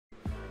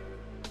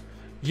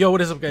Yo,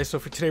 what is up, guys? So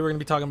for today we're going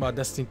to be talking about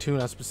Destiny 2.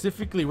 Now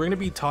specifically we're going to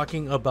be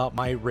talking about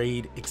my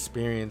raid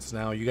experience.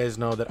 Now you guys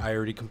know that I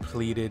already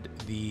completed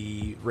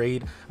the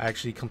raid. I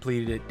actually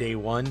completed it day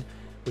one,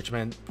 which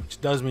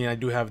does mean I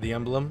do have the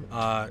emblem.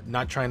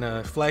 Not trying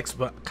to flex,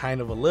 but kind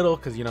of a little,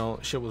 because you know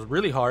shit was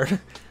really hard.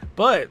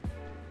 But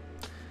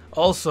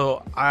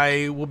also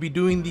I will be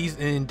doing these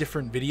in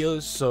different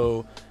videos.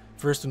 So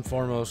first and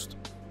foremost,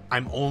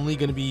 I'm only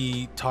going to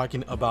be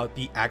talking about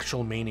the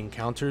actual main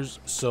encounters.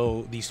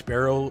 So the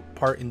sparrow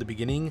part in the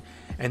beginning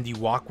and the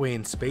walkway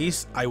in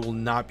space I will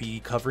not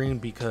be covering,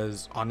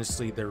 because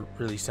honestly they're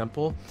really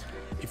simple.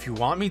 If you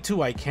want me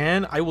to, I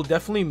can. I will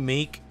definitely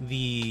make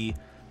the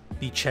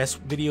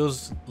chest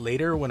videos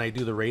later when I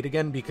do the raid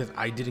again, because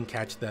I didn't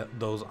catch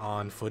those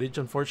on footage,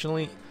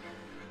 unfortunately.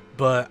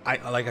 But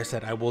like I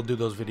said, I will do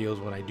those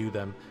videos when I do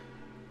them.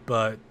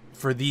 But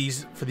for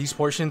these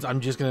portions,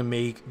 I'm just gonna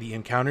make the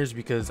encounters,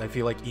 because I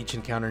feel like each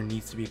encounter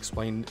needs to be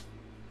explained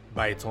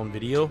by its own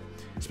video,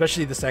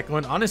 especially the second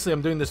one. Honestly,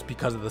 I'm doing this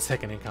because of the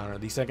second encounter.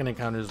 The second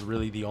encounter is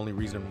really the only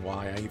reason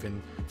why I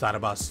even thought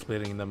about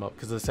splitting them up,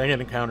 because the second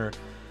encounter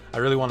I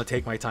really want to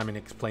take my time and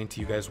explain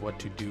to you guys what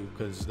to do,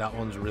 because that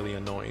one's really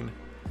annoying.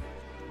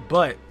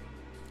 But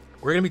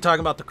we're gonna be talking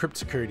about the crypt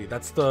security.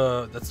 That's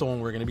the one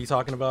we're gonna be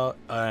talking about,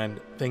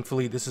 and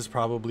thankfully this is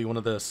probably one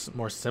of the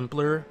more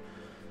simpler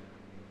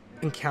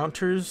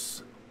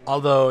encounters,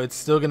 although it's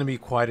still going to be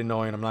quite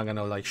annoying. I'm not going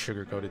to like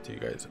sugarcoat it to you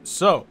guys.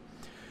 So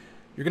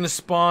you're going to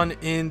spawn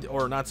in,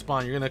 or not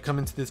spawn, you're going to come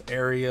into this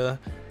area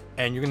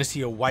and you're going to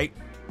see a white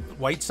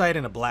side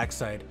and a black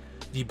side.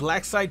 The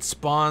black side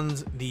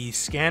spawns the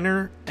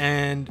scanner,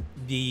 and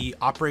the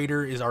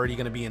operator is already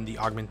going to be in the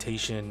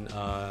augmentation,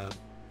 I'm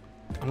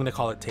going to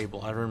call it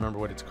table. I don't remember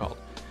what it's called.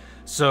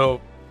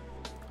 So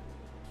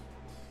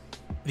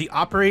the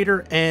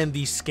operator and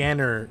the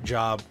scanner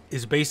job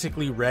is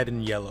basically red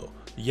and yellow.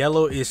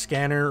 Yellow is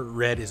scanner,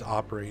 red is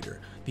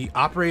operator. The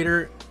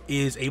operator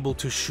is able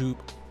to shoot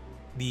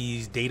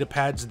these data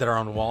pads that are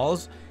on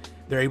walls.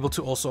 They're able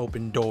to also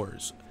open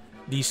doors.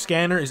 The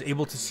scanner is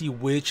able to see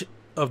which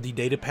of the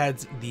data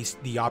pads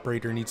the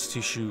operator needs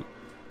to shoot.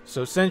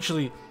 So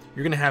essentially,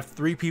 you're gonna have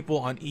 3 people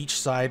on each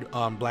side,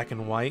 black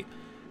and white.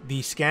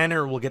 The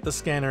scanner will get the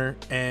scanner,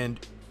 and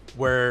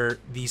where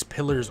these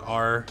pillars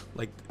are,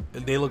 like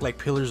they look like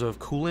pillars of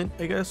coolant,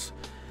 I guess,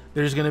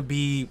 there's gonna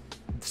be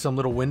some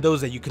little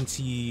windows that you can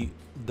see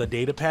the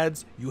data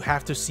pads. You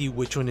have to see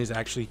which one is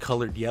actually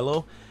colored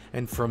yellow,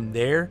 and from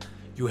there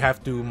you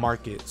have to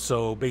mark it.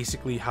 So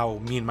basically how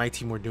me and my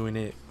team were doing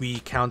it, we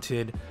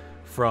counted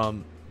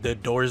from the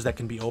doors that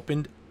can be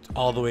opened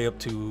all the way up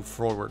to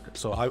forward.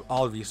 So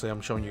obviously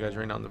I'm showing you guys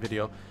right now in the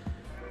video.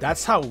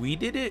 That's how we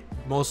did it,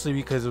 mostly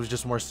because it was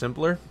just more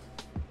simpler.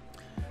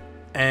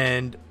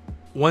 And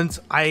once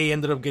I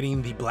ended up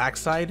getting the black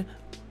side,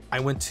 I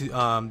went to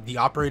the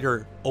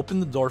operator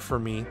opened the door for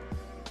me,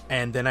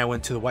 and then I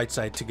went to the white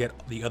side to get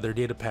the other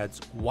data pads.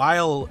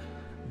 While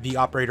the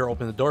operator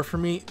opened the door for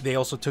me, they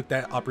also took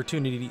that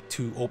opportunity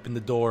to open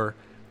the door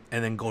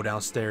and then go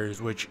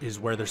downstairs, which is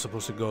where they're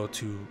supposed to go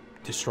to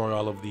destroy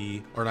all of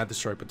the, or not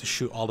destroy, but to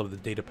shoot all of the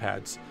data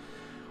pads.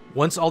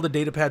 Once all the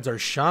data pads are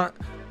shot,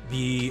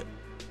 the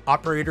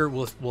operator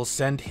will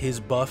send his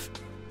buff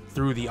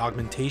through the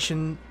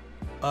augmentation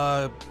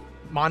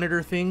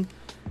monitor thing,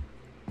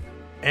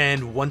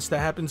 and once that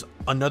happens,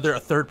 a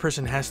third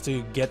person has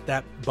to get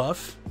that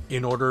buff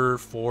in order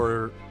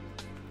for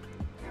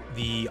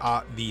the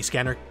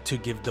scanner to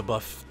give the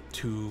buff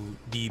to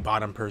the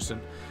bottom person.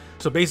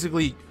 So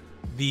basically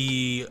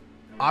the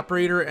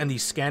operator and the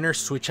scanner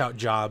switch out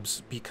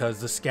jobs, because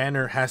the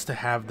scanner has to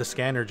have the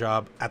scanner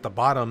job at the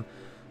bottom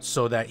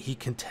so that he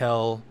can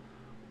tell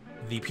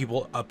the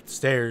people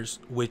upstairs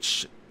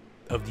which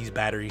of these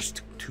batteries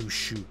to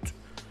shoot.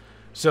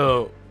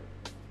 So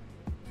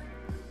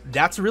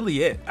that's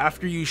really it.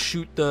 After you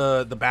shoot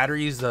the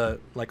batteries,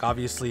 like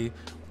obviously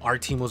our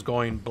team was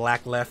going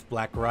black left,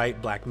 black right,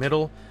 black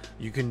middle.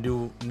 You can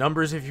do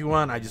numbers if you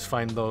want. I just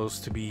find those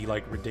to be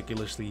like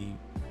ridiculously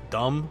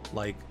dumb,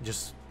 like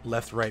just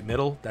left, right,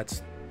 middle.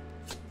 That's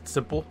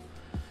simple.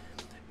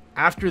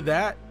 After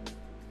that,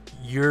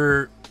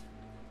 your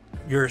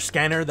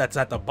scanner that's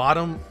at the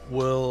bottom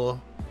will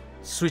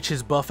switch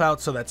his buff out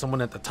so that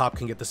someone at the top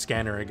can get the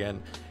scanner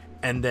again.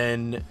 And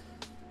then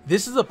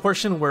this is a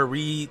portion where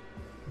we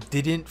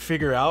didn't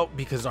figure out,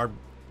 because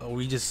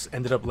we just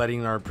ended up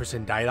letting our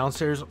person die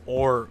downstairs,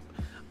 or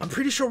I'm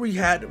pretty sure we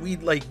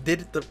like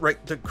did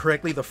it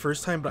correctly the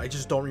first time, but I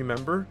just don't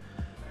remember.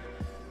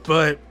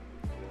 But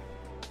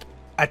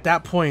at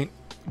that point,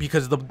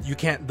 because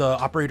the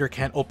operator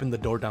can't open the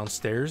door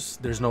downstairs,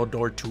 there's no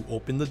door to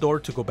open the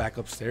door to go back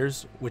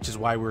upstairs, which is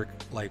why we're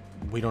like,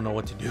 we don't know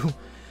what to do.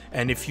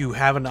 And if you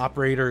have an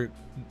operator,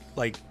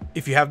 like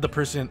if you have the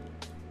person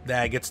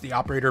that gets the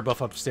operator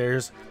buff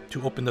upstairs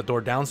to open the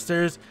door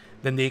downstairs,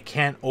 then they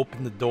can't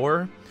open the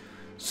door.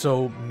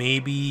 So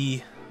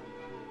maybe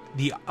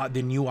the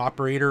new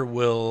operator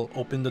will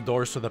open the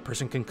door so the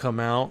person can come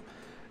out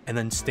and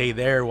then stay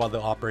there while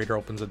the operator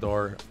opens the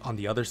door on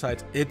the other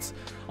side. It's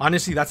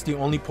honestly, that's the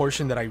only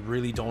portion that I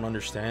really don't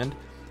understand.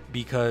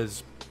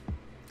 because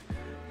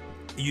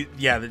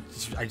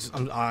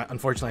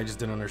unfortunately I just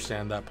didn't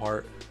understand that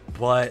part.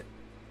 But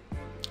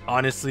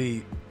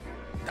honestly,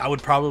 I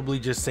would probably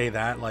just say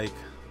that, like,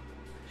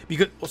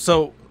 because,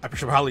 so I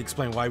should probably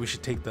explain why we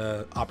should take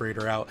the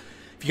operator out.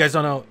 If you guys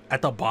don't know,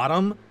 at the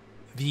bottom,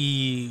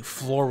 the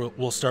floor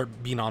will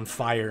start being on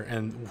fire,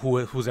 and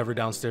who's ever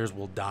downstairs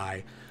will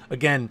die.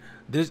 Again,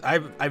 this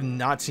I've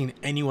not seen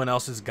anyone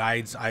else's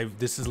guides.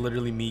 This is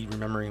literally me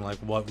remembering like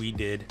what we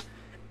did,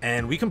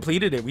 and we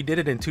completed it. We did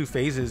it in 2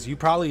 phases. You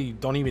probably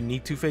don't even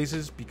need 2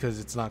 phases because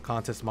it's not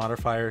contest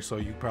modifier, so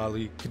you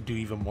probably could do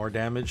even more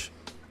damage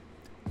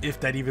if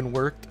that even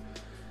worked.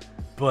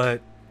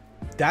 But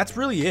that's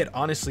really it,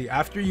 honestly.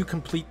 After you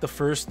complete the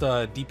first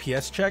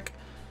DPS check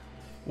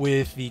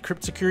with the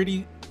crypt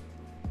security,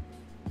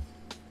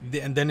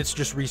 and then it's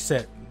just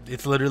reset.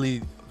 It's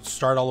literally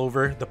start all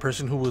over. The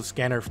person who was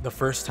scanner the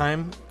first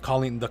time,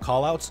 calling the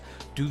callouts,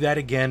 do that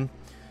again,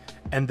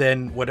 and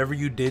then whatever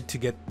you did to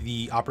get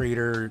the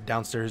operator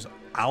downstairs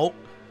out,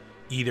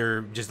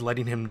 either just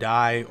letting him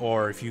die,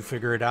 or if you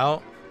figure it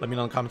out, let me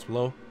know in the comments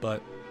below.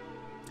 But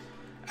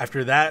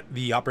after that,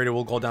 the operator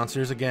will go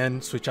downstairs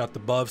again, switch out the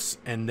buffs,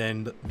 and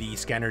then the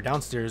scanner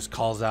downstairs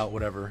calls out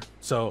whatever.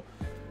 So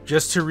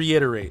just to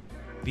reiterate,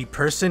 the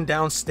person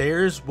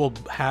downstairs will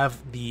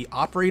have the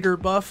operator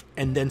buff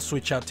and then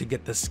switch out to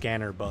get the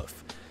scanner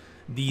buff.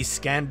 The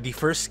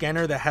first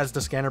scanner that has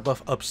the scanner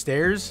buff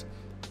upstairs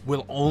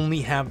will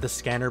only have the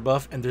scanner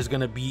buff, and there's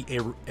going to be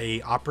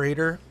a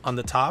operator on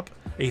the top,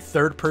 a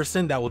third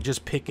person that will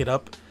just pick it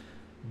up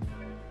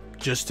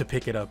just to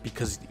pick it up,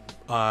 because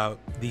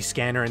the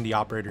scanner and the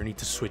operator need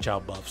to switch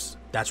out buffs.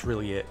 That's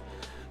really it.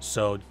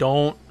 So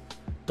don't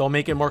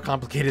make it more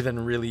complicated than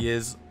it really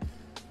is.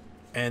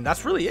 And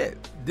that's really it.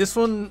 This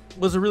one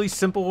was a really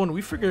simple one.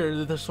 We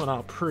figured this one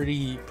out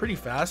pretty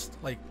fast,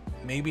 like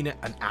maybe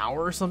an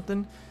hour or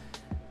something,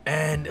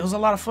 and it was a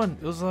lot of fun.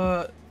 It was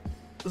a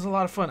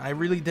lot of fun. I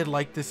really did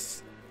like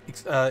this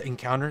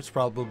encounter. It's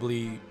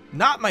probably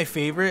not my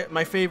favorite.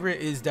 My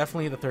favorite is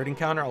definitely the 3rd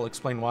encounter. I'll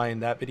explain why in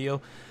that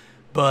video.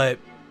 But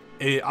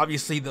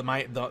obviously the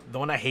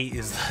one I hate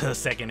is the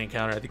 2nd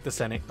encounter. I think the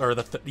second encounter.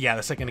 The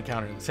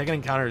 2nd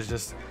encounter is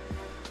just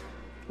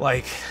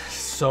like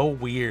so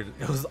weird.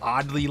 It was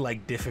oddly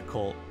like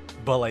difficult,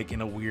 but like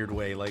in a weird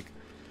way. Like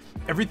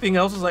everything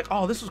else was like,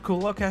 oh, this was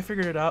cool, okay, I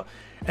figured it out.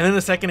 And then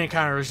the 2nd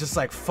encounter was just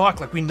like, fuck,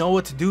 like we know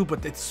what to do,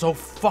 but it's so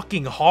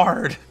fucking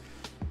hard.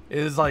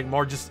 It was like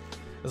more just,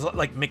 it was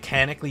like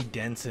mechanically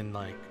dense, and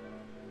like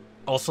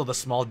also the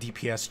small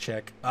DPS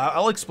check.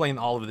 I'll explain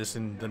all of this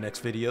in the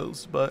next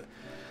videos, but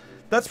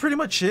that's pretty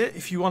much it.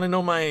 If you want to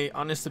know my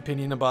honest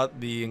opinion about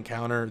the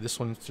encounter, this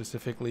one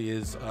specifically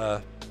is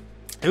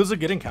it was a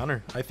good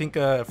encounter. I think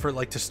for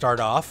like to start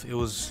off, it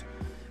was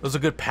a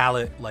good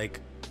palette, like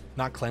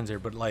not cleanser,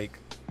 but like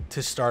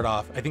to start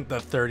off. I think the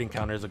 3rd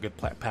encounter is a good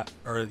the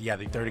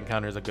 3rd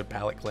encounter is a good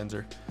palette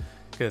cleanser,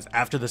 because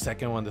after the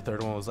 2nd one, the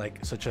 3rd one was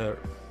like such a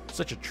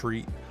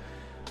treat.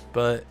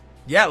 But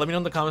yeah, let me know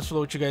in the comments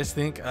below what you guys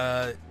think.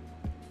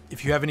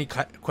 If you have any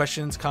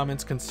questions,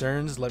 comments,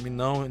 concerns, let me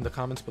know in the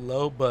comments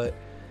below. But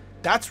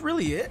that's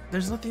really it.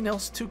 There's nothing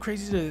else too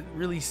crazy to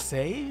really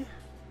say.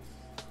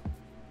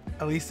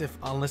 At least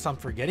unless I'm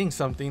forgetting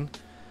something.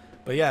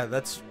 But yeah,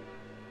 this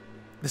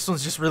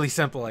one's just really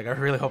simple. Like I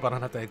really hope I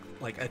don't have to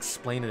like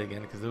explain it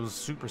again, because it was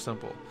super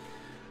simple.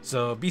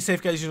 So be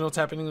safe, guys. You know what's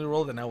happening in the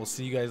world, and I will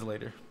see you guys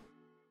later.